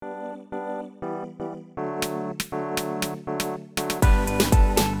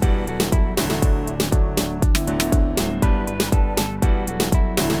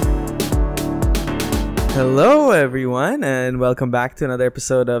Hello, everyone, and welcome back to another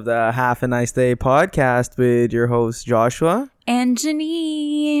episode of the Half a Nice Day podcast with your host, Joshua. And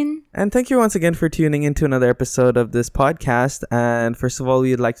Janine. And thank you once again for tuning into another episode of this podcast. And first of all,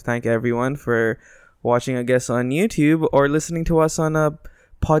 we'd like to thank everyone for watching us on YouTube or listening to us on a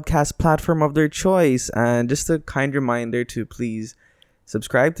podcast platform of their choice. And just a kind reminder to please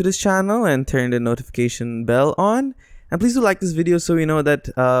subscribe to this channel and turn the notification bell on. And please do like this video so we know that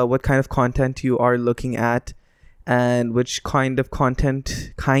what kind of content you are looking at and which kind of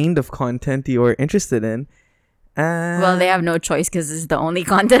content you are interested in. And Well, they have no choice because this is the only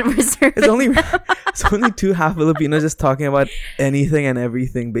content we're serving. it's only two half Filipinos just talking about anything and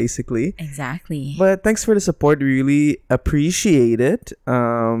everything, basically. Exactly. But thanks for the support. We really appreciate it.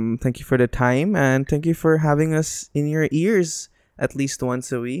 Thank you for the time and thank you for having us in your ears at least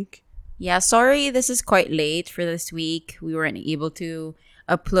once a week. Yeah, sorry this is quite late for this week. We weren't able to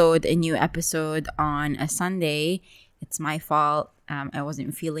upload a new episode on a Sunday. It's my fault. I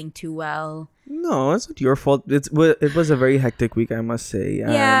wasn't feeling too well. No, it's not your fault. It was a very hectic week, I must say.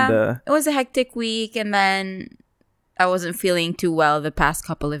 Yeah, it was a hectic week, and then I wasn't feeling too well the past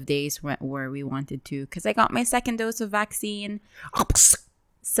couple of days where we wanted to, because I got my second dose of vaccine.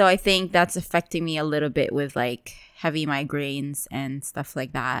 So I think that's affecting me a little bit with like heavy migraines and stuff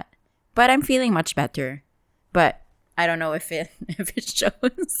like that. But I'm feeling much better. But I don't know if it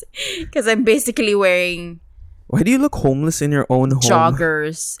shows, because I'm basically wearing Why do you look homeless in your own home?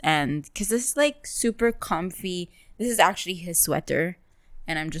 joggers, and because this is like super comfy. This is actually his sweater,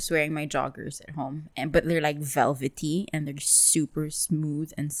 and I'm just wearing my joggers at home. But they're like velvety and they're super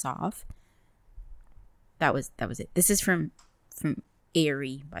smooth and soft. That was it. This is from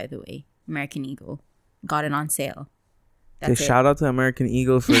Aerie, by the way, American Eagle. Got it on sale. Okay, shout out to American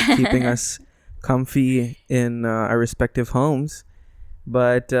Eagle for keeping us comfy in our respective homes.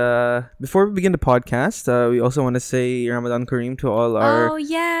 But before we begin the podcast, we also want to say Ramadan Kareem to all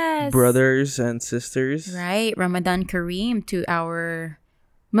our brothers and sisters. Right, Ramadan Kareem to our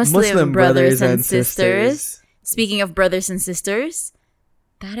Muslim brothers and sisters. Speaking of brothers and sisters,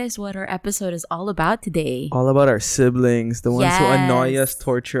 that is what our episode is all about today. All about our siblings, the ones who annoy us,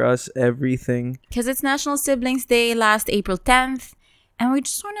 torture us, everything. Because it's National Siblings Day last April 10th. And we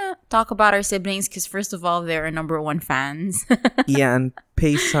just want to talk about our siblings because, first of all, they're our number one fans. Yeah, and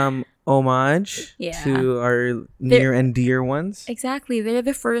pay some homage to our near and dear ones. Exactly. They're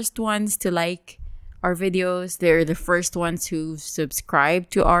the first ones to like our videos. They're the first ones who subscribe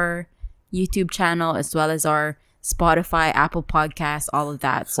to our YouTube channel as well as our Spotify, Apple Podcasts, all of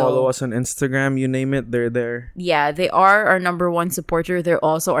that. Follow us on Instagram, you name it, they're there. Yeah, they are our number one supporter. They're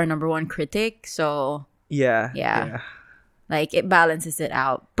also our number one critic. So yeah. Like it balances it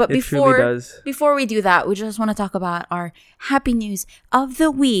out. But it truly does. Before we do that, we just want to talk about our happy news of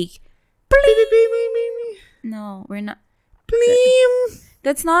the week. No, we're not.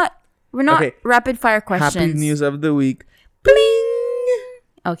 That's not. We're not rapid fire questions. Happy news of the week.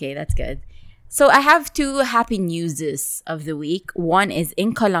 Okay, that's good. So I have two happy newses of the week. One is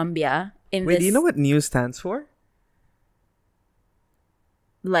in Colombia. Wait, do you know what news stands for?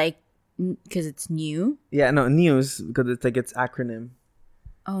 Like, because it's new? Yeah, no, news, because it's like its acronym.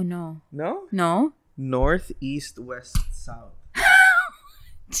 Oh, no. No? No? North, East, West, South.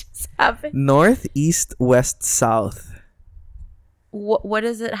 Just happened. North, East, West, South. What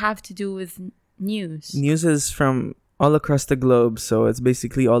does it have to do with news? News is from all across the globe, so it's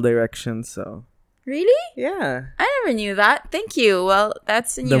basically all directions, so. Really? Yeah. I never knew that. Thank you. Well,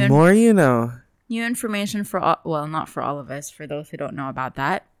 that's a The more you know. New information for all, well, not for all of us, for those who don't know about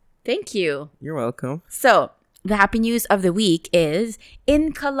that. Thank you. You're welcome. So, the happy news of the week is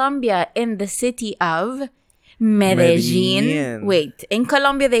in Colombia, in the city of Medellin. Wait, in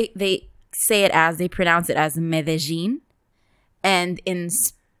Colombia, they pronounce it as Medellin. And in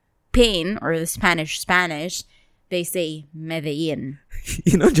Spain, or the Spanish, they say Medellin.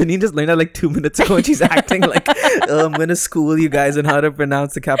 You know, Janine just learned that like 2 minutes ago and she's acting like, I'm going to school you guys on how to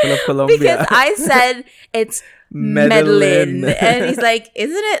pronounce the capital of Colombia. Because I said it's Medellin. And he's like,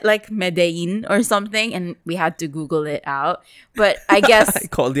 isn't it like Medellin or something? And we had to Google it out. But I guess... I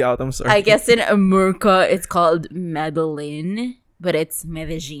called you out, I'm sorry. I guess in America, it's called Medellin. But it's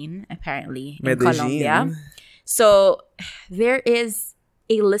Medellin, apparently, in Colombia. So there is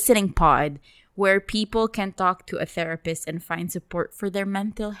a listening pod where people can talk to a therapist and find support for their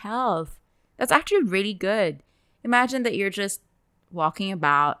mental health. That's actually really good. Imagine that you're just walking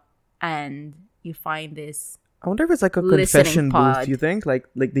about and you find this. I wonder if it's like a confession booth, you think? Like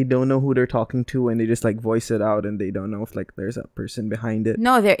they don't know who they're talking to and they just like voice it out and they don't know if like there's a person behind it.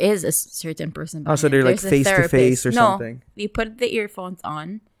 No, there is a certain person behind it. Oh, so they're like face to face or something. You put the earphones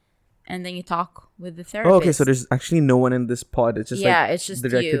on and then you talk with the therapist. Oh, okay. So there's actually no one in this pod. It's just yeah, like it's just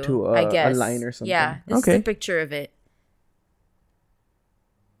directed you, to I guess. a line or something. Yeah, this Okay. is the picture of it.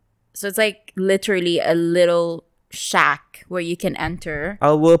 So it's like literally a little shack where you can enter.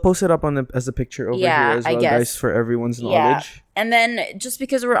 We'll post it up as a picture over Yeah, here as I well, guess. guys, for everyone's Yeah. knowledge. And then just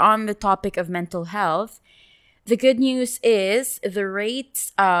because we're on the topic of mental health, the good news is the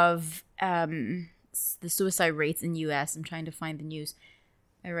rates of the suicide rates in US. I'm trying to find the news.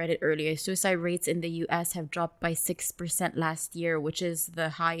 I read it earlier. Suicide rates in the US have dropped by 6% last year, which is the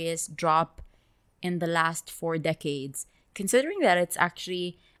highest drop in the last 4 decades. Considering that it's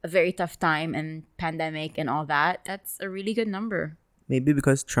actually a very tough time and pandemic and all that, that's a really good number. Maybe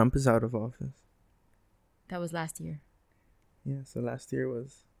because Trump is out of office. That was last year. Yeah, so last year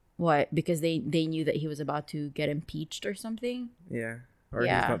was... What? Because they knew that he was about to get impeached or something? Yeah. Or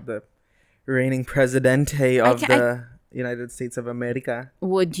Yeah. he's not the reigning presidente of ca- the United States of America.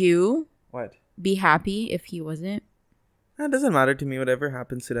 Would you What? be happy if he wasn't? It doesn't matter to me whatever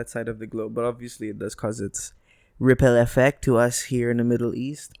happens to that side of the globe, but obviously it does cause its ripple effect to us here in the Middle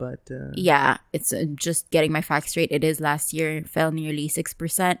East. But Yeah, it's just getting my facts straight. It is last year. It fell nearly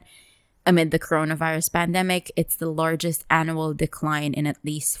 6% amid the coronavirus pandemic. It's the largest annual decline in at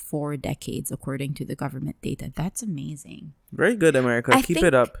least 4 decades, according to the government data. That's amazing. very good, America. I Keep think-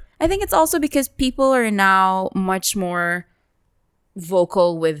 it up. I think it's also because people are now much more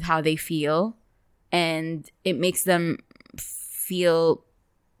vocal with how they feel, and it makes them feel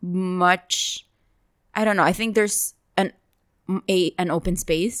much, I don't know, I think there's an open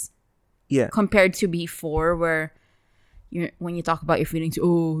space Yeah. compared to before, where when you talk about your feelings,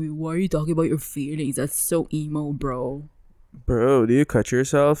 oh, why are you talking about your feelings? That's so emo, bro. Bro, do you cut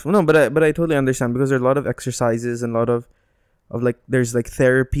yourself? No, but I totally understand, because there are a lot of exercises and a lot of like, there's like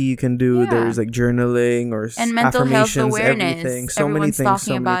therapy you can do. Yeah. There's like journaling or And mental health affirmations, awareness. everything. So Everyone's many things. talking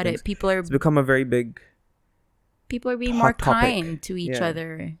So many about things. it. People are It's become a very big... being hot more topic. kind to each Yeah.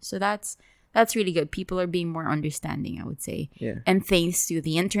 other. So that's really good. People are being more understanding, I would say. Yeah. And thanks to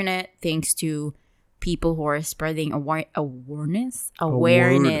the internet, thanks to people who are spreading awareness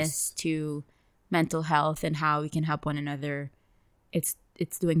to mental health and how we can help one another, it's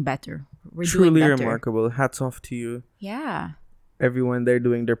doing better. We're Truly doing better. remarkable. Hats off to you. Yeah. Everyone there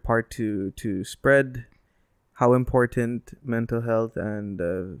doing their part to spread how important mental health and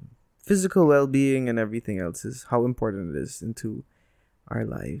physical well-being and everything else is, how important it is into our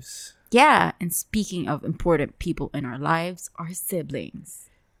lives. Yeah. And speaking of important people in our lives, our siblings.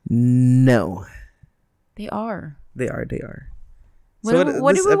 No, They are. they are. What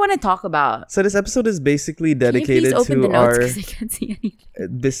do we want to talk about? So this episode is basically Can you please dedicated open to the notes our because I can't see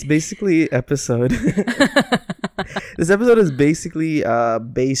anything. this basically episode. This episode is basically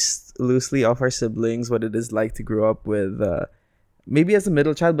based loosely off our siblings, what it is like to grow up with maybe as a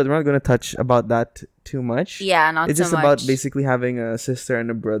middle child, but we're not going to touch about that too much. Yeah, not It's so just much. about basically having a sister and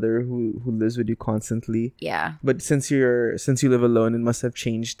a brother who lives with you constantly. Yeah. But since you live alone, it must have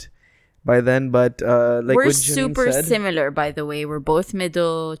changed by then. But like We're what Janine super said, similar, by the way. We're both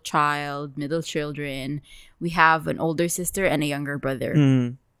middle children. We have an older sister and a younger brother.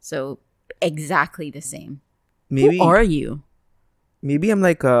 So exactly the same. maybe Who are you? maybe I'm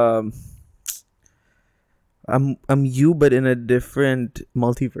like I'm you, but in a different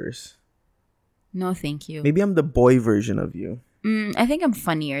multiverse. No, thank you. Maybe I'm the boy version of you. I think I'm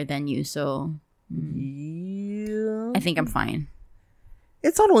funnier than you, so Yeah. I think I'm fine.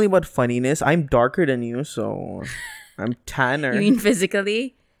 It's not only about funniness. I'm darker than you, so I'm tanner. You mean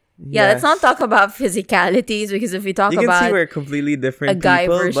physically? Yeah, let's not Yes. talk about physicalities, because if we talk You can about see we're completely different a guy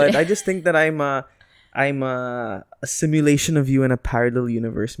people, version. but I just think that I'm a simulation of you in a parallel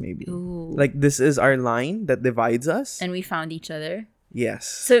universe, maybe. Ooh. Like, this is our line that divides us. and we found each other. Yes.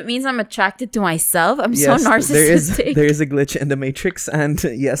 So it means I'm attracted to myself. I'm Yes, so narcissistic. there is a glitch in the matrix, and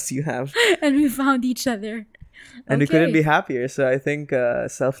yes, you have. And we found each other. And we couldn't Okay. be happier. So I think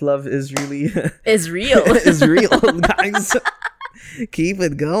self-love is really Is real. is real, guys. Keep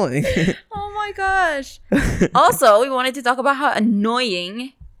it going. Oh my gosh. Also, we wanted to talk about how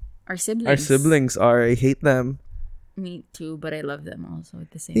annoying our siblings. Our siblings are. I hate them. Me too, but I love them also at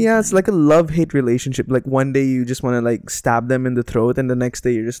the same Yeah, time. it's like a love-hate relationship. Like, one day you just want to like stab them in the throat, and the next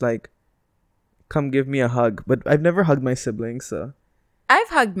day you're just like, come give me a hug. But I've never hugged my siblings, so I've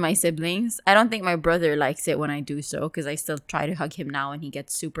hugged my siblings. I don't think my brother likes it when I do so, because I still try to hug him now and he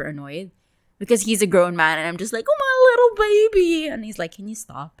gets super annoyed. Because he's a grown man and I'm just like, oh, my little baby. And he's like, can you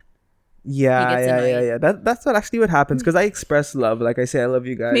stop? yeah, gets annoyed. yeah. That's what actually what happens, because I express love. Like I say, I love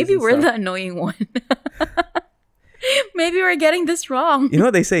you guys. Maybe and we're stuff. the annoying one. Maybe we're getting this wrong. You know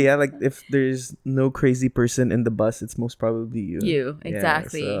what they say, yeah? Like, if there's no crazy person in the bus, it's most probably you. You,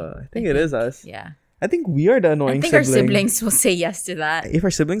 exactly. Yeah, so I think it is us. Yeah. I think we are the annoying I think sibling. our siblings will say yes to that. If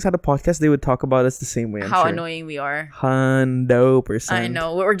our siblings had a podcast, they would talk about us the same way, I'm How sure. annoying we are. 100%. I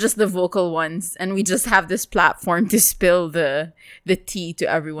know. We're just the vocal ones, and we just have this platform to spill the tea to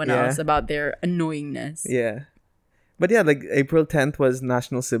everyone else about their annoyingness. Yeah. But yeah, like April 10th was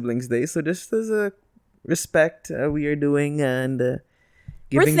National Siblings Day. So just as a respect we are doing and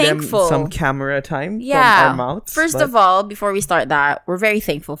giving them thankful. some camera time from our mouths. First of all, before we start that, we're very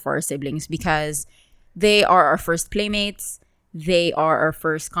thankful for our siblings because they are our first playmates. They are our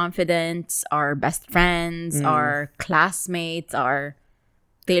first confidants, our best friends, our classmates.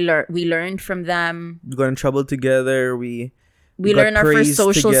 We learned from them. We got in trouble together. We got learned our first praised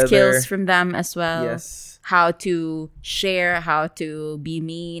social together. skills from them as well. Yes. How to share, how to be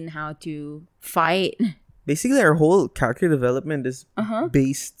mean, how to fight. Basically, our whole character development is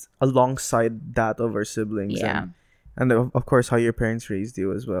based alongside that of our siblings. Yeah. And of course, how your parents raised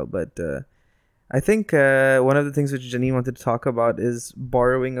you as well. But I think one of the things which Janine wanted to talk about is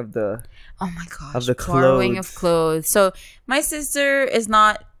borrowing of the Borrowing of clothes. So my sister is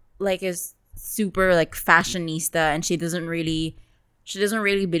not like a super like fashionista, and she doesn't really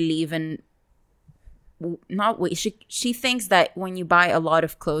believe in she thinks that when you buy a lot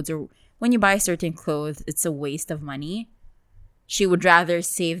of clothes or when you buy certain clothes, it's a waste of money. She would rather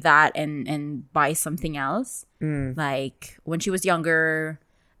save that and buy something else. Like when she was younger,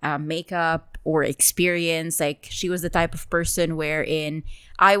 makeup or experience. Like she was the type of person wherein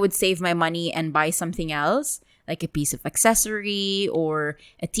I would save my money and buy something else, like a piece of accessory or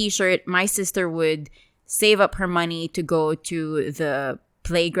a t-shirt. My sister would save up her money to go to the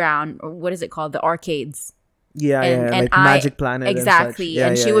playground, or what is it called? The arcades. Like Magic Planet. Exactly.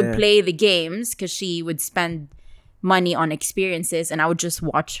 And she would play the games because she would spend money on experiences and I would just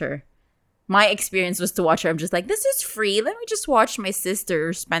watch her. My experience was to watch her. I'm just like, this is free. Let me just watch my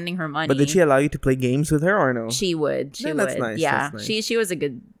sister spending her money. But did she allow you to play games with her or no? She would. She would. That's nice. Yeah. That's nice. She was a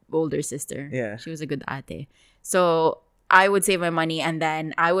good older sister. Yeah. She was a good ate. So I would save my money and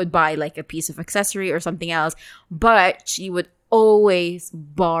then I would buy like a piece of accessory or something else. But she would always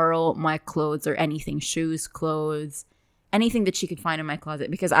borrow my clothes or anything, shoes, clothes, anything that she could find in my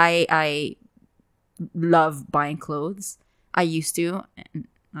closet because I love buying clothes. I used to,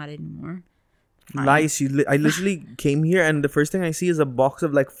 not anymore. Fine. Nice. I literally came here and the first thing I see is a box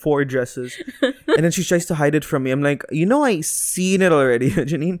of like 4 dresses. And then she tries to hide it from me. I'm like, I seen it already,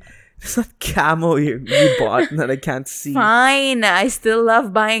 Janine. It's not camo you bought that I can't see. Fine. I still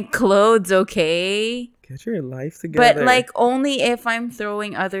love buying clothes, okay? Get your life together. But like only if I'm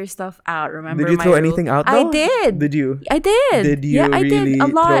throwing other stuff out. Remember? Did you throw anything out though? I did. Did you? I did. Did you really a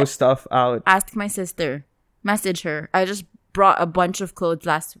lot. throw stuff out? Ask my sister. Message her. I just brought a bunch of clothes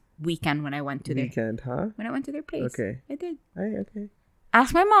last weekend when I went to when I went to their place. Okay. I did. Okay.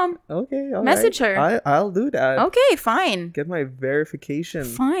 Ask my mom. Okay. Message her. I'll do that. Okay, fine. Get my verification.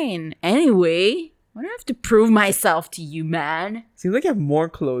 Fine. Anyway, I don't have to prove myself to you, man. Seems like you have more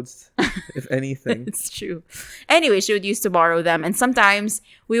clothes, if anything. It's true. Anyway, she would used to borrow them. And sometimes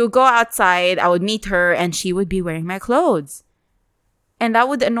we would go outside. I would meet her and she would be wearing my clothes. And that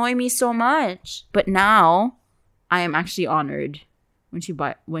would annoy me so much. But now I am actually honored when she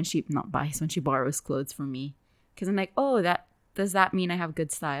borrows clothes from me. Because I'm like, oh, does that mean I have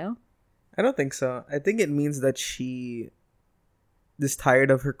good style? I don't think so. I think it means that she is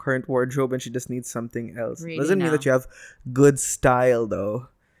tired of her current wardrobe and she just needs something else. Really, Doesn't mean no. that you have good style though.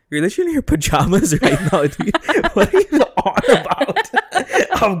 You're literally in your pajamas right now, dude. What are you on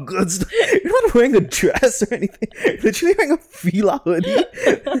about? Of good stuff. You're not wearing a dress or anything. You're literally wearing a Fila hoodie.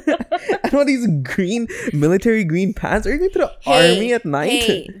 And all these military green pants. Are you going to the army at night?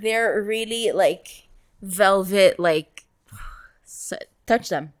 Hey, they're really like velvet, like touch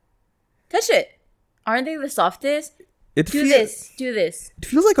them. Touch it. Aren't they the softest? Do this. It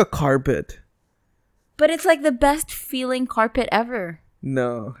feels like a carpet. But it's like the best feeling carpet ever.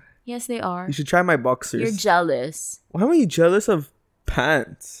 No. Yes, they are. You should try my boxers. You're jealous. Why are you jealous of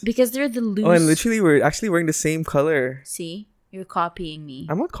pants? Because they're the loose. Oh, and literally we're actually wearing the same color. See? You're copying me.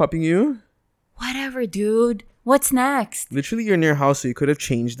 I'm not copying you. Whatever, dude. What's next? Literally, you're in your house, so you could have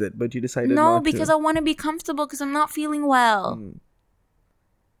changed it, but you decided not to. No, because I want to be comfortable because I'm not feeling well.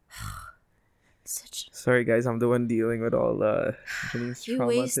 Sorry, guys. I'm the one dealing with all Janine's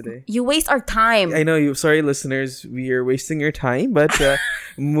trauma today. You waste our time. I know you. Sorry, listeners. We are wasting your time. But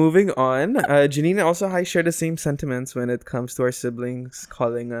moving on. Janine also share the same sentiments when it comes to our siblings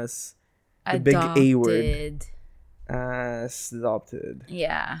calling us the big A word. Adopted.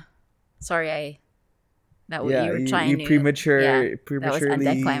 Yeah. Sorry, that what you were trying to. prematurely that was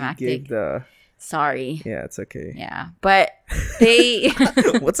anticlimactic. gave the. Sorry. Yeah, it's okay. Yeah, but they.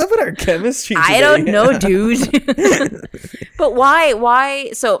 What's up with our chemistry today? I don't know, dude. But why?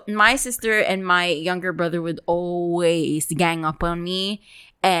 Why? So my sister and my younger brother would always gang up on me,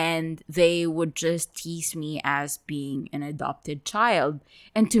 and they would just tease me as being an adopted child.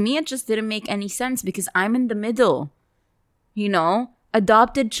 And to me, it just didn't make any sense because I'm in the middle. You know,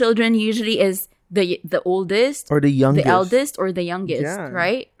 adopted children usually is the oldest Or the youngest. the eldest or the youngest, Yeah.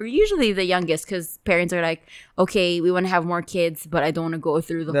 right? Or usually the youngest, because parents are like, okay, we want to have more kids, but I don't want to go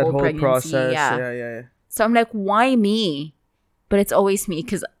through the that whole whole pregnancy. process. Yeah. Yeah. So I'm like, why me? But it's always me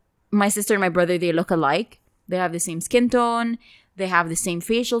because my sister and my brother, they look alike. They have the same skin tone. They have the same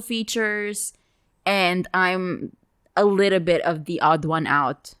facial features. And I'm a little bit of the odd one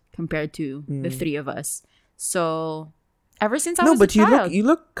out compared to the three of us. So ever since I was a child. you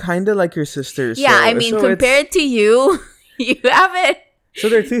look kind of like your sister. Yeah, I mean, compared to you, you have it. So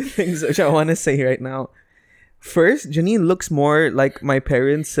there are two things which I want to say right now. First, Janine looks more like my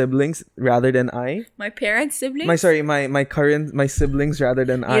parents' siblings rather than I. My parents' siblings? My siblings rather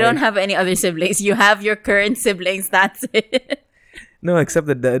than I. You don't have any other siblings. You have your current siblings. That's it. No, except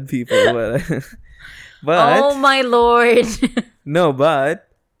the dead people. But Oh my lord. no, but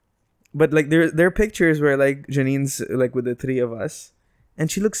like there are pictures where like Janine's like with the three of us,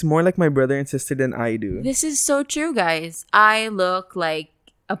 and she looks more like my brother and sister than I do. This is so true, guys. I look like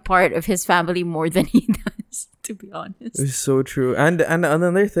a part of his family more than he does, to be honest. It's so true. And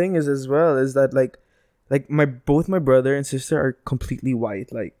another thing is as well is that like both my brother and sister are completely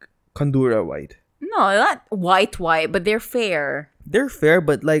white, like Kandura white. No, not white, but they're fair. They're fair,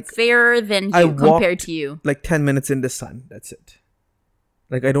 but like Fairer than I you compared walked to you. like 10 minutes in the sun. That's it.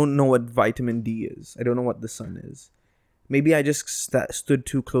 Like I don't know what vitamin D is. I don't know what the sun is. Maybe I just stood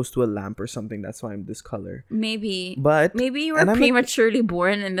too close to a lamp or something. That's why I'm this color. Maybe. But Maybe you were and I'm like- prematurely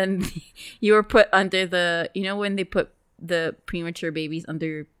born and then you were put under the, you know, when they put the premature babies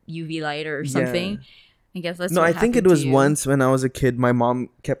under UV light or something. I guess that's No, what I think it happened to was you. once when I was a kid. My mom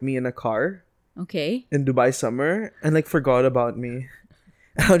kept me in a car Okay. in Dubai summer and like forgot about me.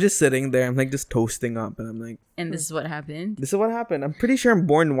 I was just sitting there. I'm like just toasting up, and I'm like, And this is what happened. this is what happened. I'm pretty sure I'm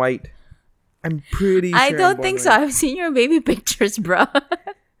born white. I'm pretty sure I I'm don't born think so. white. I've seen your baby pictures, bro.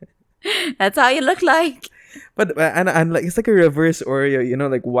 That's how you look like. But and like it's like a reverse Oreo, you know,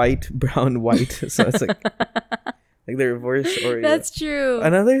 like white, brown, white. So it's like the reverse Oreo. That's true.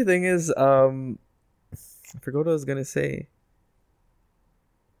 Another thing is I forgot what I was gonna say.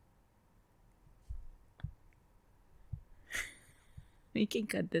 We can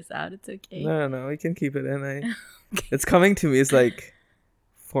cut this out. It's okay. No, we can keep it in. It's coming to me. It's like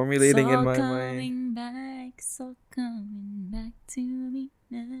formulating in my mind. So coming back to me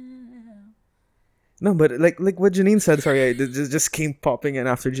now. No, but like what Janine said. Sorry, it just came popping in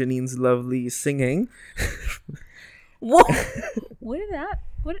after Janine's lovely singing. What? What is that?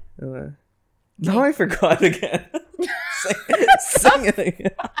 What? Now I forgot again. Sing it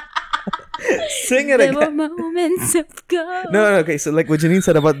again. Sing it There were again. moments of go. No, okay. So like what Janine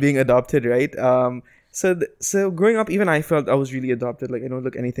said about being adopted, right? So growing up, even I felt I was really adopted. Like I don't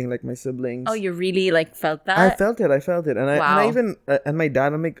look anything like my siblings. Oh, you really like felt that? I felt it, and I Wow. even and my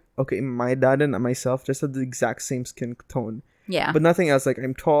dad. I'm like, okay, my dad and myself just have the exact same skin tone, Yeah. but nothing else. Like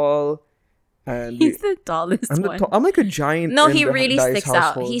I'm tall, and He's the tallest one. I'm like a giant. No, in he the really Dice sticks out.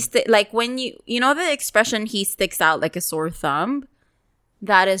 household. He's like when you know the expression "he sticks out like a sore thumb."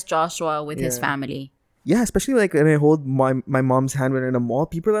 That is Joshua with his Yeah. family. Yeah, especially like when I hold my mom's hand when we're in a mall,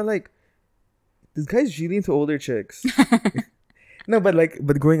 people are like, "This guy's really into older chicks." No, but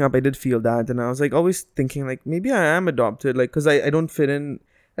growing up, I did feel that, and I was like always thinking like maybe I am adopted, like because I don't fit in.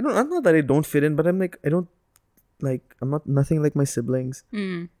 I'm not that I don't fit in, but I'm like I'm not nothing like my siblings.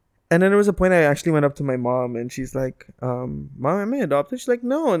 Mm. And then there was a point I actually went up to my mom, and she's like, "Mom, am I adopted?" She's like,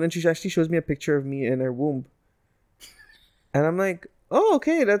 "No," and then she actually shows me a picture of me in her womb, and I'm like, "Oh,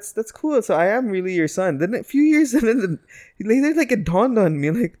 okay, that's cool. So I am really your son." Then a few years and then later, like it dawned on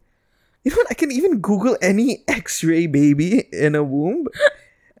me, like, you know what? I can even Google any X-ray baby in a womb.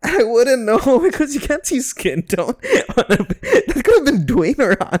 I wouldn't know because you can't see skin tone. That could have been Dwayne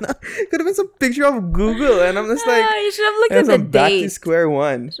or Hannah. Could have been some picture of Google, and I'm just like, you should have looked and at the I'm back to date. square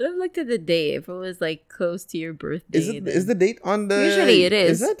one. Should have looked at the date if it was like close to your birthday. Is the date on the? Usually it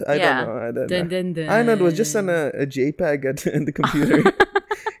is. Is it? I Yeah. don't know. Dun, dun, dun. I know it was just on a JPEG in the computer.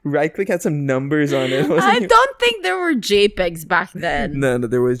 Right click had some numbers on it. I don't think there were JPEGs back then. No,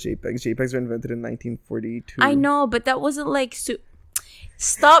 there was JPEGs. JPEGs were invented in 1942. I know, but that wasn't like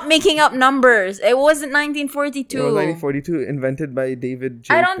Stop making up numbers. It wasn't 1942. It was 1942, invented by David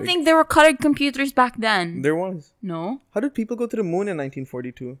J. I don't think there were colored computers back then. There was. No. How did people go to the moon in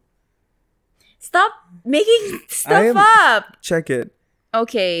 1942? Stop making stuff up. Check it.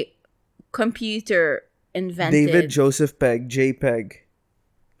 Okay. Computer invented. David Joseph Pegg, JPEG.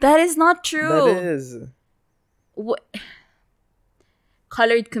 That is not true. That is. What?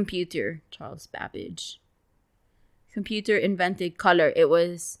 Colored computer. Charles Babbage. Computer invented color. It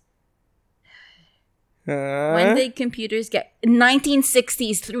was... When did computers get...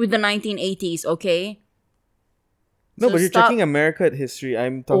 1960s through the 1980s, okay? No, So but you're stop- checking America history.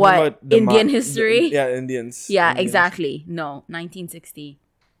 I'm talking What? about the Indian history? Yeah, Indians. Yeah, Indians. exactly. No, 1960.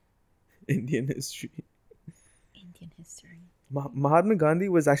 Indian history. Indian history. Mahatma Gandhi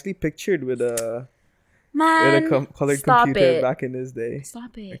was actually pictured with a Man, colored stop computer it. back in his day.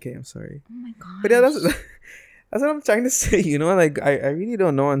 Stop it. Okay, I'm sorry. Oh my god. But yeah, that's what I'm trying to say. You know, like I really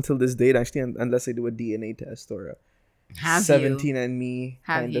don't know until this date actually, unless I do a DNA test or a Have 17andMe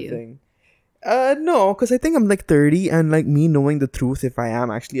Have kind you? of thing. No, because I think I'm like 30, and like me knowing the truth, if I am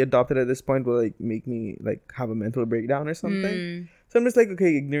actually adopted at this point, will like make me like have a mental breakdown or something. Mm. So I'm just like,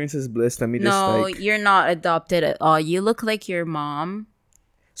 okay, ignorance is bliss. Let me just No, like. you're not adopted at all. You look like your mom.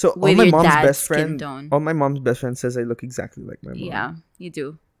 So all with my your mom's dad's best skin friend, tone. all my mom's best friend says I look exactly like my mom. Yeah, you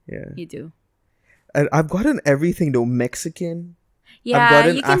do. Yeah. You do. And I've gotten everything though. Mexican. Yeah,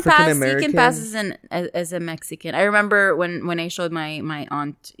 gotten you can African pass. You American. can pass as a Mexican. I remember when I showed my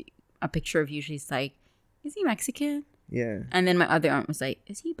aunt a picture of you. She's like, "Is he Mexican?" Yeah. And then my other aunt was like,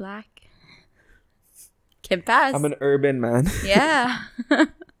 "Is he black?" Can pass. I'm an urban man. Yeah.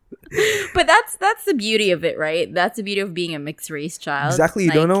 But that's the beauty of it, right? That's the beauty of being a mixed race child. Exactly. You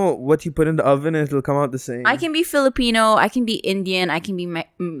Like, don't know what you put in the oven and it'll come out the same. I can be Filipino, I can be Indian, I can be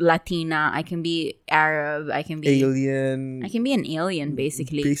Latina, I can be Arab, I can be alien. I can be an alien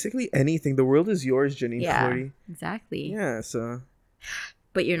basically. Basically anything. The world is yours, Janine. Yeah. 40. Exactly. Yeah. So.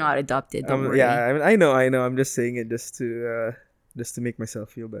 But you're not adopted, don't worry. Yeah. I know. I'm just saying it just to make myself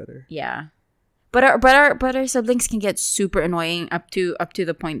feel better. Yeah. But our siblings can get super annoying up to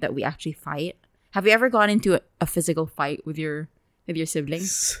the point that we actually fight. Have you ever gone into a physical fight with your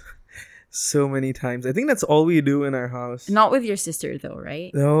siblings? So many times. I think that's all we do in our house. Not with your sister though,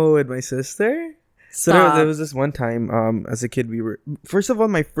 right? No, with my sister. So there was this one time, as a kid, we were... First of all,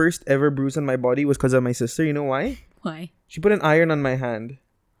 my first ever bruise on my body was because of my sister. You know why? Why? She put an iron on my hand.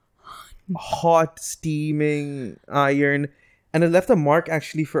 Hot, steaming iron. And it left a mark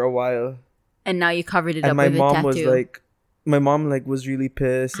actually for a while. And now you covered it And up my with a mom tattoo. was like... My mom like was really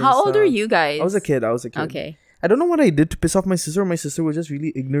pissed. and How old are stuff. you guys? I was a kid. Okay. I don't know what I did to piss off my sister. My sister was just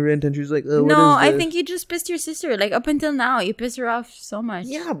really ignorant and she was like, what No, is I this? think you just pissed your sister. Like up until now, you pissed her off so much.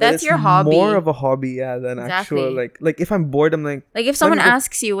 Yeah, but that's it's your hobby. more of a hobby, than Exactly. actual like if I'm bored, I'm like Like if someone me go-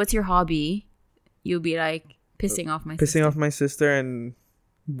 asks you what's your hobby, you'll be like pissing off my pissing sister. off my sister and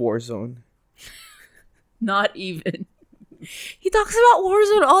Warzone. Not even. He talks about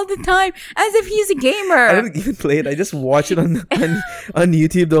Warzone all the time as if he's a gamer. I don't even play it. I just watch it on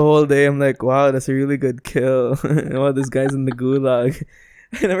YouTube the whole day. I'm like, wow, that's a really good kill. Wow, this guy's in the gulag.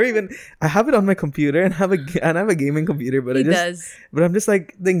 I have it on my computer and have a gaming computer, but He does. But I'm just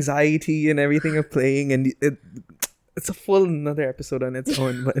like the anxiety and everything of playing, and it's a full another episode on its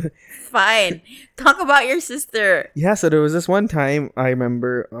own. But Fine. Talk about your sister. yeah, so there was this one time I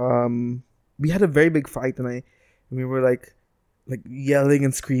remember we had a very big fight, and we were like yelling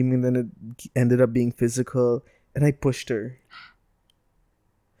and screaming, then it ended up being physical, and I pushed her.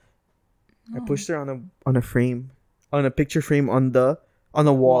 I pushed her on a frame, on a picture frame on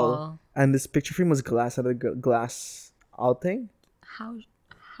a wall. And this picture frame was glass, had a glass outing.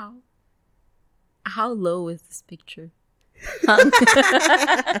 How low is this picture? Anna?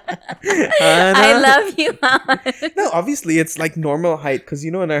 I love you, Han. No, obviously it's like normal height, because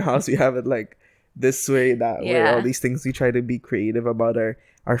in our house we have it like this way, that way, Yeah. all these things. We try to be creative about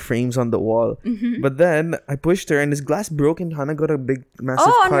our frames on the wall. Mm-hmm. But then I pushed her and this glass broke and Hannah got a big massive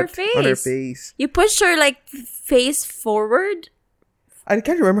on cut her on her face. face. You pushed her like face forward. I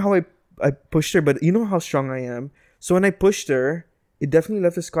can't remember how I pushed her, but you know how strong I am. So when I pushed her, it definitely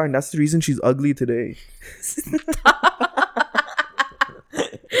left a scar, and that's the reason she's ugly today.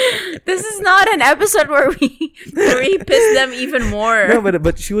 This is not an episode where we piss them even more. No,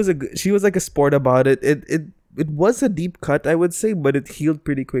 but she was like a sport about it. It was a deep cut, I would say, but it healed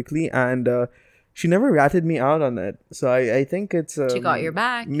pretty quickly, and she never ratted me out on it. So I think it's She got your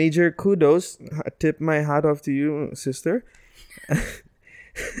back. Major kudos. Tip my hat off to you, sister. I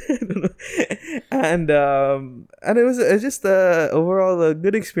don't know. And it was just overall a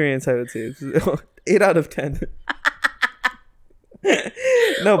good experience, I would say. 8 out of 10.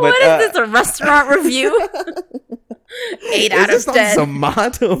 No, but What is this, a restaurant review? 8 out is of this 10. on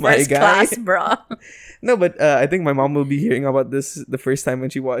Zomato, my First guy? class, bro. No, but I think my mom will be hearing about this the first time when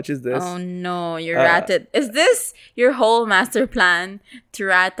she watches this. Oh no, you're Uh, ratted. Is this your whole master plan to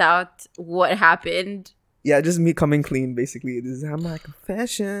rat out what happened? Yeah, just me coming clean, basically. This is how my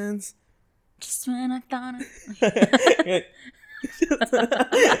confessions. Just when I thought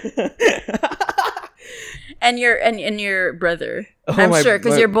and your brother. Oh, I'm my- sure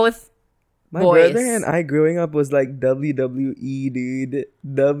because my- you're both My boys. brother and I growing up was like WWE, dude.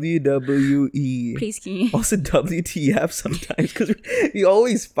 WWE. Please can you Also WTF sometimes because we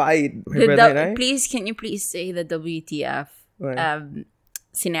always fight. My brother and I. please can you please say the WTF What?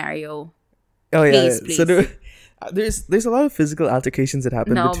 scenario? Oh yeah. please, Yeah. So there's a lot of physical altercations that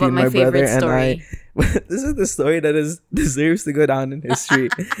happen No, but between my my brother favorite and I. story. This is the story that deserves to go down in history.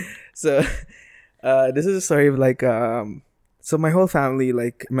 So, this is a story of like so my whole family,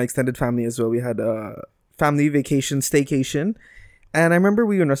 like my extended family as well, we had a family vacation, staycation, and I remember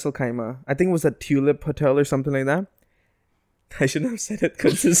we were in Russell Kaima. I think it was at Tulip Hotel or something like that. I shouldn't have said it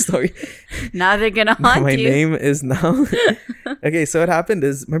because this story. Now they're gonna haunt My you. name is now. Okay, so what happened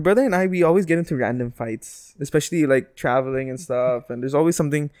is my brother and I, we always get into random fights, especially like traveling and stuff. And there's always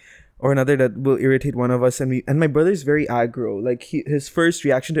something or another that will irritate one of us. And my brother's very aggro. Like his first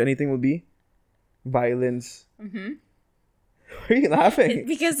reaction to anything will be violence. Mm-hmm. Why are you laughing?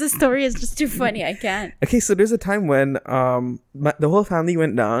 Because the story is just too funny. I can't. Okay, so there's a time when the whole family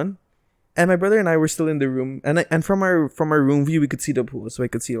went down, and my brother and I were still in the room, and from our room view we could see the pool, so I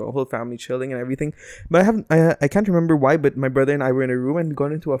could see our whole family chilling and everything. But I can't remember why, but my brother and I were in a room and we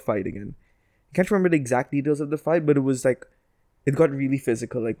got into a fight again. I can't remember the exact details of the fight, but it was like it got really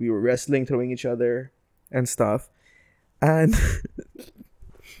physical. Like we were wrestling, throwing each other, and stuff. And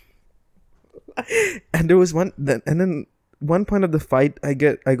and there was one one point of the fight, I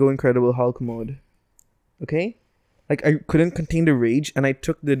go Incredible Hulk mode. Okay? Like I couldn't contain the rage and I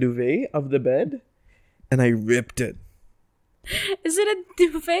took the duvet of the bed and I ripped it. Is it a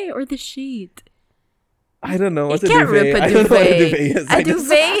duvet or the sheet? I don't know what You a can't duvet. rip a I don't know what a duvet. duvet is. A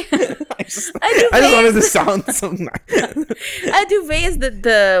duvet. I just duvet wanted to is sound so nice. A duvet is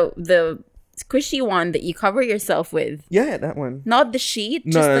the squishy one that you cover yourself with, Yeah, that one. not the sheet.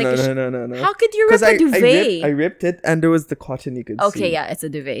 No, Just no, like no, a no, no, no, no. How could you rip a duvet? I ripped it and there was the cotton you could see. Okay, yeah, it's a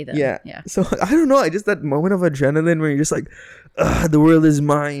duvet then. Yeah. Yeah. So I don't know. I just that moment of adrenaline where you're just like, the world is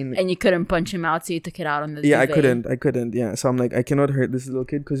mine. And you couldn't punch him out, so you took it out on the Yeah, duvet. I couldn't. Yeah, so I'm like, I cannot hurt this little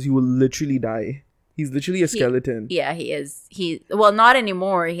kid because he will literally die. He's literally a skeleton. Yeah, he is. Well, not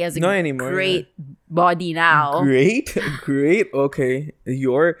anymore. He has a Not anymore, great body now. Great. Okay,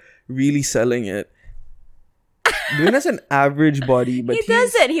 you're really selling it. Dwayne has an average body, but He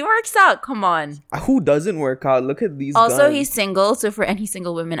doesn't. He works out. Come on. Who doesn't work out? Look at these. Also, guns. he's single. So for any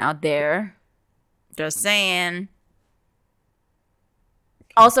single women out there, just saying.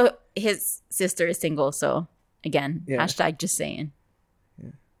 Also, his sister is single. So again, Yeah. hashtag just saying.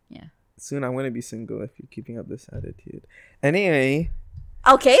 Soon I'm gonna be single if you're keeping up this attitude. Anyway.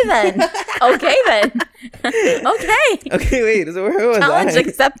 Okay then. Okay then. Okay. Okay, wait. So where was Challenge I?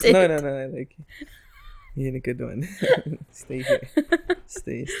 accepted. No. Like, you had a good one. Stay here.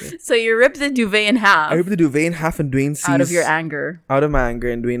 Stay. So you rip the duvet in half I ripped the duvet in half, and Dwayne sees out of your anger. out of my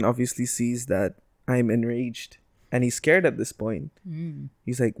anger, and Dwayne obviously sees that I'm enraged, and he's scared at this point.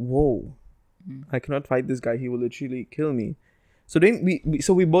 He's like, "Whoa, I cannot fight this guy. He will literally kill me." So then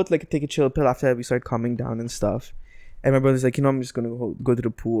we both like take a chill pill after that. We start calming down and stuff. And my brother's like, I'm just gonna go to the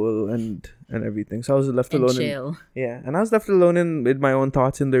pool and everything. So I was left And alone. chill. And I was left alone with my own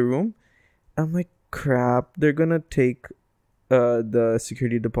thoughts in the room. I'm like, crap, they're gonna take the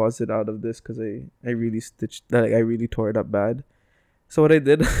security deposit out of this because I really tore it up bad. So what I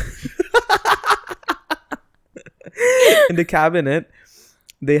did in the cabinet,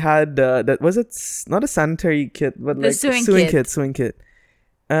 they had that was it not a sanitary kit but The like sewing kit.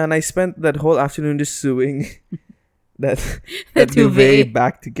 And I spent that whole afternoon just sewing that The duvet duvet.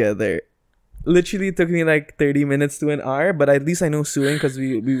 back together. Literally it took me like 30 minutes to an hour, but at least I know sewing because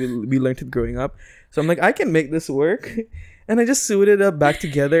we learned it growing up. So I'm like, I can make this work. And I just sewed it up back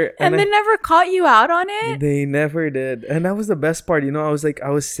together. And they never caught you out on it? They never did. And that was the best part. I was like, I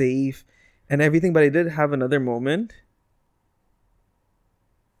was safe and everything, but I did have another moment.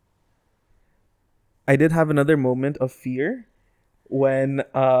 I did have another moment of fear when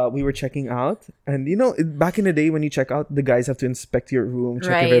we were checking out. And back in the day when you check out, the guys have to inspect your room,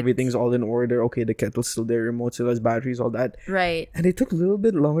 check if Right. everything's all in order. Okay, the kettle's still there, remote still has batteries, all that. Right. And it took a little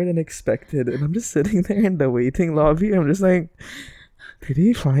bit longer than expected. And I'm just sitting there in the waiting lobby. I'm just like, did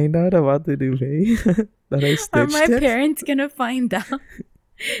he find out about the duvet? that I Are stitched my it. parents gonna find out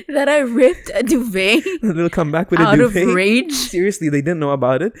that I ripped a duvet They'll come back with out a of duvet. rage? Seriously, they didn't know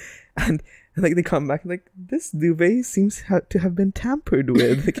about it, and like they come back like, this duvet seems to have been tampered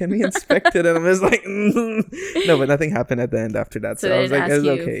with. Can we inspect it? And I was like, no, but nothing happened at the end after that. So So I they was didn't like,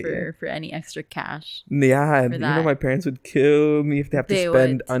 ask it's you okay. for any extra cash. Yeah, and for you know that. my parents would kill me if they have to They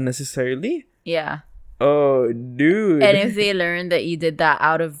spend would. unnecessarily. Yeah. Oh, dude. And if they learned that you did that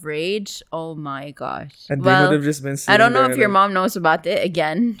out of rage, oh my gosh. And they would Well, have just been sitting I don't know there if your like- mom knows about it.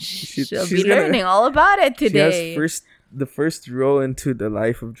 Again, she'll she's be gonna- learning all about it She today. has the first row into the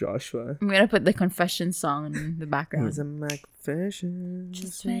life of Joshua. I'm gonna put the confession song in the background. He's a McFishin.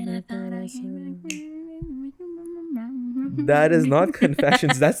 Just when I thought I That is not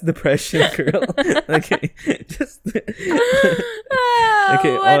confessions. That's depression, girl. Okay, just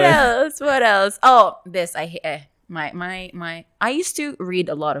Okay, What else? What else? Oh, this I used to read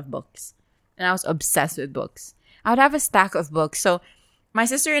a lot of books, and I was obsessed with books. I would have a stack of books. So my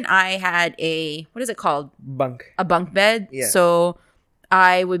sister and I had a, what is it called? bunk. A bunk bed. Yeah. So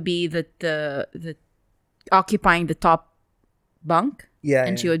I would be the occupying the top bunk, Yeah,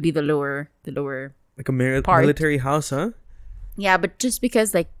 and she would be the lower. like a part. military house, huh? Yeah, but just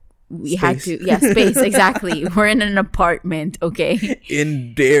because like we Space. had to, yeah, space exactly. We're in an apartment, okay.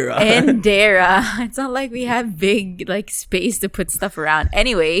 In Dara. And Dara, it's not like we have big like space to put stuff around.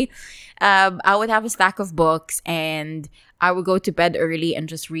 Anyway, I would have a stack of books, and I would go to bed early and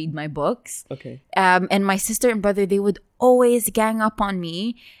just read my books. Okay. And my sister and brother, they would always gang up on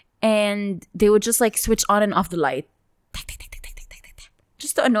me, and they would just like switch on and off the light, Tack, tack, tack, tack, tack, tack, tack, tack, tack,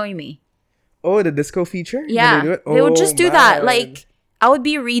 just to annoy me. Oh, the disco feature? When Yeah, do it? they would just do that. man. Like I would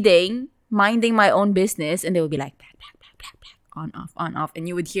be reading, minding my own business, and they would be like, black, black, black, black, black, on off, and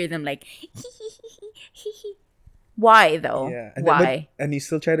you would hear them like, why though? Yeah. Why? And you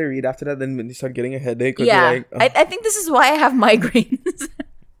still try to read after that, then when you start getting a headache, or Yeah, you're like, oh. I think this is why I have migraines.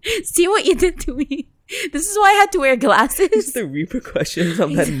 See what you did to me. This is why I had to wear Just glasses. the repercussions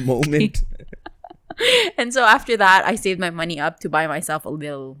of that moment. And so after that, I saved my money up to buy myself a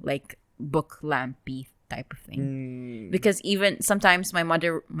little like book lampy type of thing. Mm. Because even sometimes my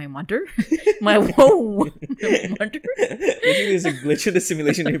mother, my mother. My mother. Maybe there's a glitch in the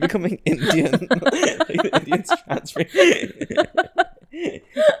simulation. You're becoming Indian. Like the Indians transferring.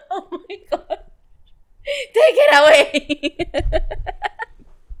 Oh my god. Take it away.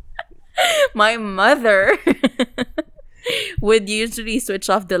 My mother would usually switch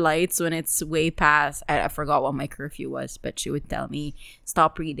off the lights when it's way past. I forgot what my curfew was, but she would tell me,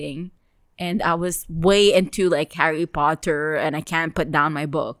 stop reading. And I was way into like Harry Potter, and I can't put down my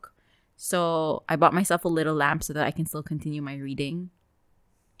book. So I bought myself a little lamp so that I can still continue my reading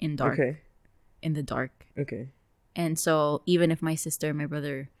in dark. Okay. In the dark. Okay. And so even if my sister and my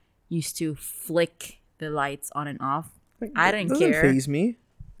brother used to flick the lights on and off, Like, I didn't doesn't care. faze me.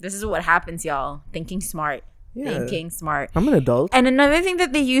 this is what happens, y'all. Thinking smart. Yeah. Thinking smart. I'm an adult. And another thing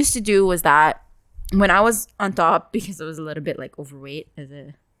that they used to do was that when I was on top, because I was a little bit like overweight as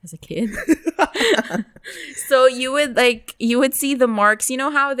a kid. So you would see the marks. You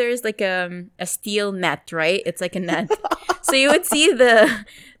know how there's like a steel net, right? It's like a net. So you would see the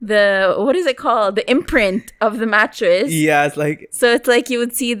what is it called? The imprint of the mattress. Yeah, it's like So it's like you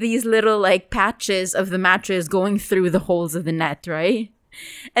would see these little like patches of the mattress going through the holes of the net, right?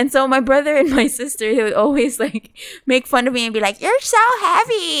 And so my brother and my sister, they would always like make fun of me and be like, "You're so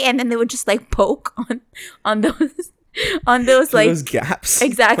heavy," and then they would just like poke on those like those gaps.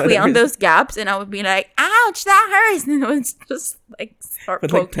 exactly on Whatever. those gaps, and I would be like, "Ouch, that hurts," and it would just like start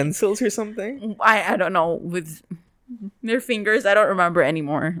With like poking. pencils or something. I don't know, with their fingers. I don't remember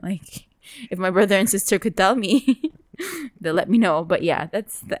anymore. Like if my brother and sister could tell me, they'll let me know. But yeah,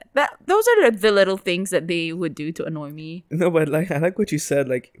 that's that. Those are the little things that they would do to annoy me. No, but like I like what you said.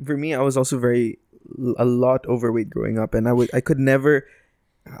 Like for me, I was also a lot overweight growing up, and I could never.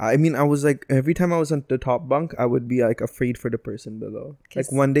 I mean, I was like every time I was on the top bunk, I would be like afraid for the person below. Like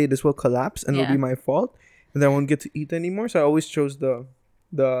 'Cause- one day this will collapse and it'll Yeah. be my fault, and then I won't get to eat anymore. So I always chose the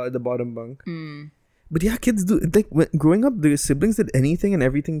bottom bunk. Mm. But yeah, kids do like growing up. The siblings did anything and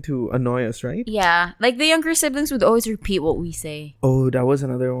everything to annoy us, right? Yeah, like the younger siblings would always repeat what we say. Oh, that was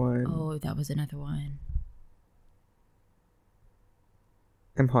another one. Oh, that was another one.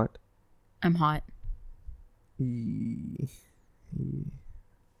 I'm hot. I'm hot. Yee.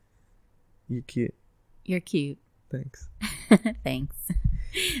 You're cute. You're cute. Thanks. Thanks.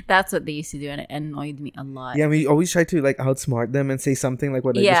 That's what they used to do, and it annoyed me a lot. Yeah, we always try to like outsmart them and say something like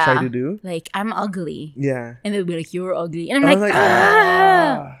what I just tried to do. Like, I'm ugly. Yeah. And they'll be like, "You're ugly." And I'm I like, was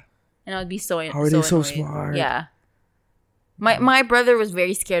 "Ah!" And I would be so How are they so annoyed. smart? Yeah. My brother was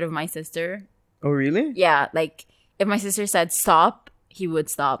very scared of my sister. Oh, really? Yeah, like if my sister said stop, he would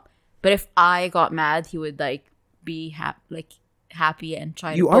stop. But if I got mad, he would like be happy and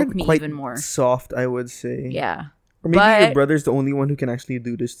try You to poke aren't me quite even more. soft, I would say. Yeah. Or maybe your But brother's the only one who can actually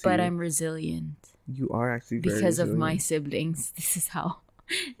do this to but you. I'm resilient You are actually very because of my resilient. siblings. This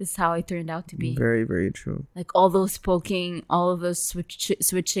is how I turned out to be. Very, very true. Like all those poking, all of those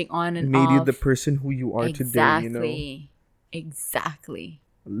switching on and Made off. you the person who you are today, you know? Exactly.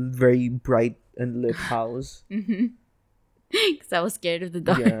 Very bright and lit house. Because I was scared of the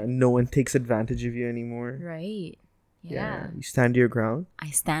dark. Yeah, no one takes advantage of you anymore. Right. Yeah. You stand your ground. I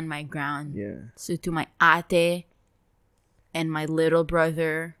stand my ground. Yeah. So to my ate and my little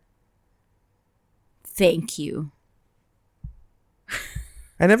brother, thank you.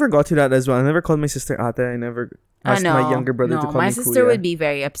 I never got to that as well. I never called my sister ate. I never asked my younger brother to call my me sister kuya. would be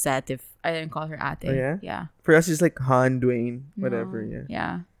very upset if I didn't call her ate. Oh, yeah? Yeah. For us, it's like Han, Dwayne, whatever. No. Yeah.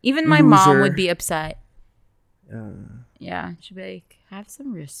 Yeah. Even my mom Loser. would be upset. Uh, Yeah. She'd be like, have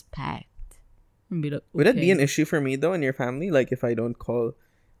some respect. And be like, Would that be "Okay." an issue for me though in your family? Like if I don't call,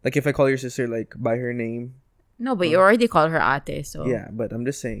 like if I call your sister like by her name? No, but you already called her ate, so. Yeah, but I'm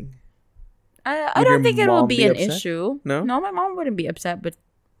just saying. I Would don't your think it will mom be be an upset? issue. No? No, my mom wouldn't be upset, but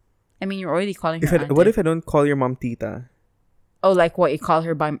I mean, you're already calling her ate. What if I don't call your mom Tita? Oh, like what? You call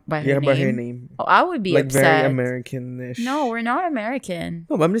her by her name? By her name. Oh, I would be Like upset. very American-ish. No, we're not American.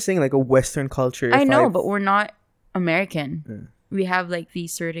 No, but I'm just saying like a Western culture. I if know, I've- but we're not American. Yeah. We have like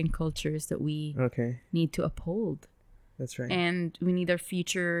these certain cultures that we Okay, need to uphold. that's right. And we need our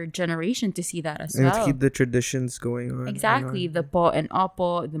future generation to see that as And to well. keep the traditions going on. Exactly. and The po and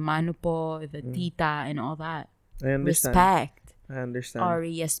opo, the manu po, the Mm. tita, and all that. on. I understand. Respect. I understand.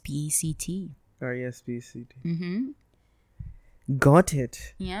 RESPECT. RESPCT. Mm-hmm. Got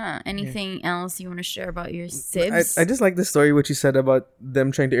it. Yeah. Anything else you want to share about your sibs? I just like the story what you said about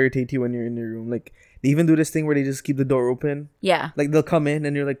them trying to irritate you when you're in your room. Like they even do this thing where they just keep the door open. Yeah. Like they'll come in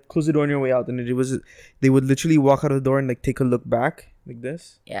and you're like close the door on your way out, and they would literally walk out of the door and like take a look back like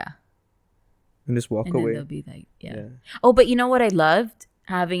this Yeah. and just walk And then away. they'll be like, yeah. Yeah. Oh, but you know what I loved?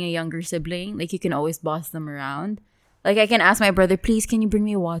 Having a younger sibling. Like, you can always boss them around. Like, I can ask my brother, please, can you bring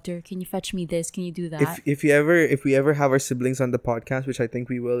me water? Can you fetch me this? Can you do that? If we ever have our siblings on the podcast, which I think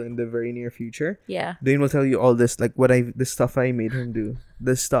we will in the very near future, Yeah. Dwayne will tell you all this, like the stuff I made him do,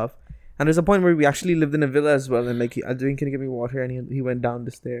 this stuff. And there's a point where we actually lived in a villa as well, and like Dwayne, can you give me water? And he went down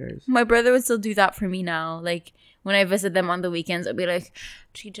the stairs. My brother would still do that for me now. Like, when I visit them on the weekends, I'd be like,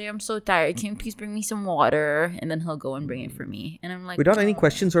 TJ, I'm so tired. Can you please bring me some water? And then he'll go and bring it for me. And I'm like, Without any "Oh."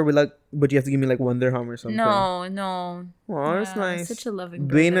 questions, but you have to give me like 1 dirham or something. No. Oh, that's Yeah, nice. Such a loving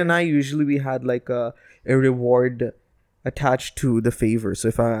brother. Dwayne and I usually we had like a reward attached to the favor. So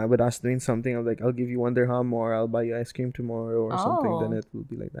if I would ask Dwayne something, I'm like, I'll give you 1 dirham, or I'll buy you ice cream tomorrow or something. Then Oh. it will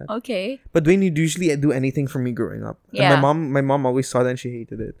be like that. Okay. But Dwayne would usually do anything for me growing up. Yeah. And my mom always saw that and she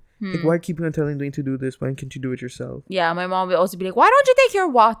hated it. Like, Hmm. why keep on telling Dwayne to do this? Why can't you do it yourself? Yeah, my mom would also be like, why don't you take your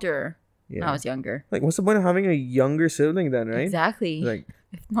water? Yeah. When I was younger. Like, what's the point of having a younger sibling then, right? Exactly. Like,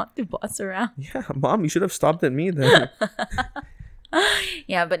 If not to boss around. yeah, mom, you should have stopped at me then.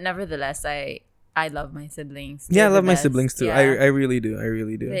 Yeah, but nevertheless, I love my siblings. Yeah, I They're love the my best. siblings too. Yeah. I really do. I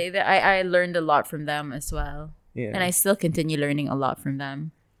really do. I learned a lot from them as well. Yeah. And I still continue learning a lot from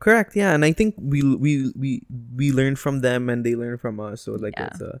them. Correct. Yeah, and I think we learn from them and they learn from us. So like Yeah.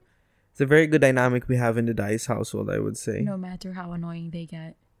 it's a very good dynamic we have in the Dice household, I would say. No matter how annoying they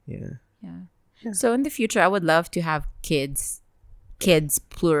get. Yeah. Yeah. Yeah. So in the future, I would love to have kids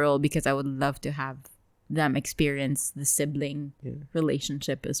plural, because I would love to have them experience the sibling Yeah.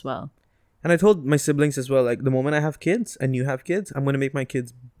 relationship as well. And I told my siblings as well, like the moment I have kids and you have kids, I'm gonna make my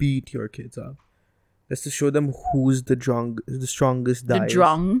kids beat your kids up. Just to show them who's the strongest The dice.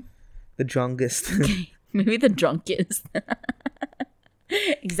 drunk. The strongest. Maybe the drunkest.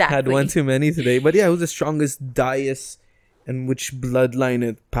 Exactly. Had one too many today. But yeah, who's the strongest dice and which bloodline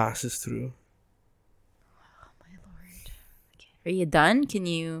it passes through. Are you done? Can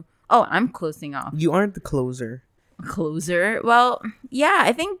you... Oh, I'm closing off. You aren't the closer. Closer. Well, yeah,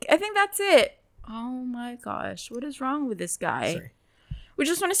 I think that's it. Oh my gosh, what is wrong with this guy? Sorry. We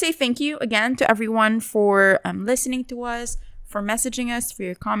just want to say thank you again to everyone for listening to us, for messaging us, for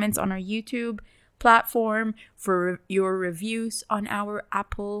your comments on our YouTube platform, for your reviews on our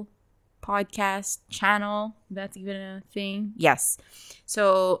Apple podcast channel. That's even a thing. Yes.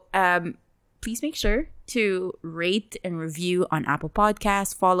 So please make sure to rate and review on Apple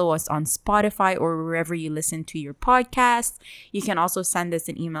Podcasts. Follow us on Spotify or wherever you listen to your podcast. You can also send us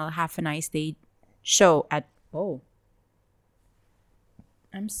an email, haveaniceday.show at... Oh.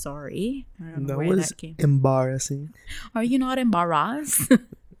 I'm sorry. I don't know That where was that came. embarrassing. Are you not embarrassed?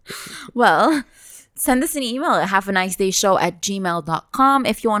 Well, send us an email at haveanicedayshow@gmail.com.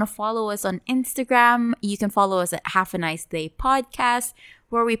 If you want to follow us on Instagram, you can follow us at Have a Nice Day Podcast,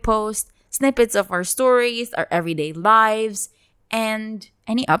 where we post snippets of our stories, our everyday lives, and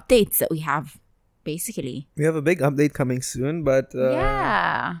any updates that we have, basically. We have a big update coming soon, but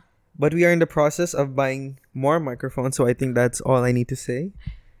But we are in the process of buying more microphones, so I think that's all I need to say.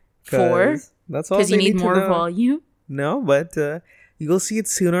 That's all. Because you need more volume. No, but you will see it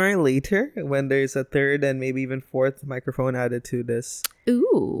sooner or later when there's a third and maybe even fourth microphone added to this.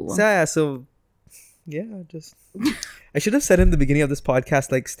 Ooh. So just I should have said in the beginning of this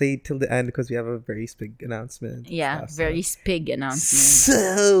podcast, like, stay till the end because we have a very big announcement. Yeah, very big announcement.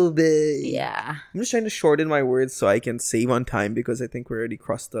 So big. Yeah. I'm just trying to shorten my words so I can save on time because I think we already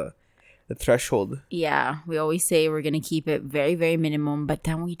crossed the threshold. Yeah, we always say we're gonna keep it very, very minimum, but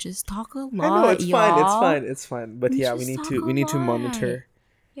then we just talk a lot. I know it's y'all. It's fine. But we need to monitor.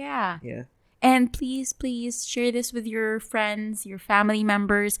 Yeah. Yeah. And please share this with your friends, your family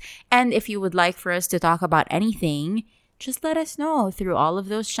members. And if you would like for us to talk about anything, just let us know through all of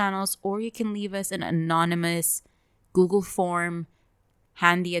those channels, or you can leave us an anonymous Google form,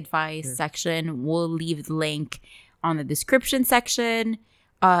 handy advice section. We'll leave the link on the description section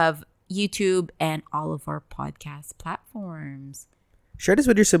of YouTube and all of our podcast platforms. Share this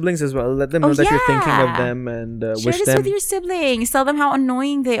with your siblings as well. Let them know that you're thinking of them and Share wish this them. with your siblings. Tell them how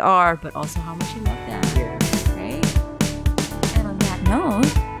annoying they are, but also how much you love them. Yeah. Right? And on that note,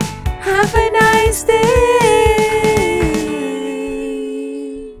 have a nice day.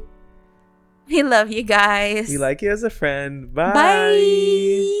 We love you guys. We like you as a friend.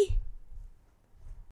 Bye.